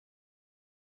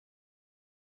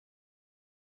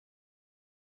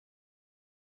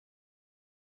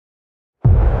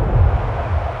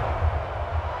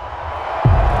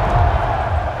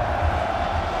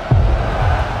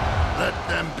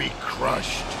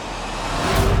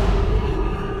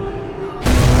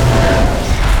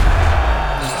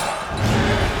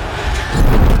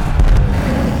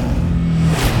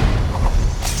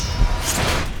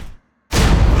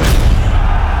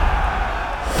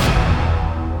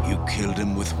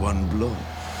him with one blow.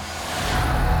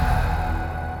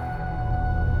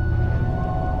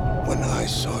 When I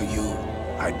saw you,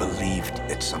 I believed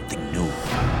that something new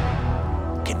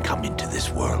can come into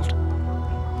this world.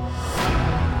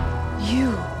 You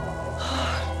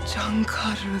are John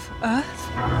Carter of Earth?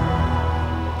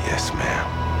 Yes, ma'am.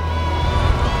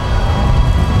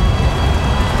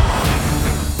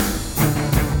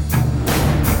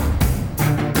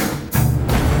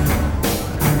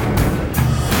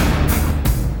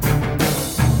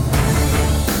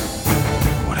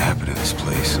 What happened to this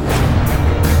place?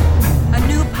 A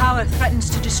new power threatens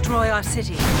to destroy our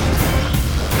city.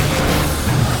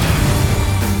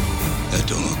 That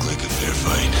don't look like a fair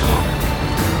fight.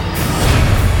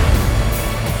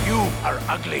 You are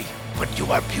ugly, but you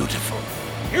are beautiful.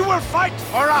 You will fight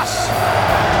for us!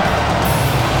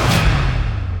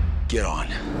 Get on.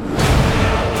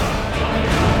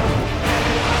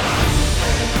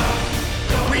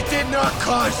 We did not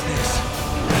cause this,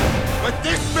 but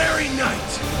this very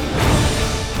night,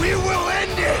 we will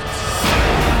end it!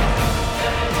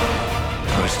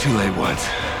 I was too late once.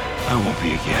 I won't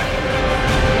be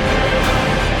again.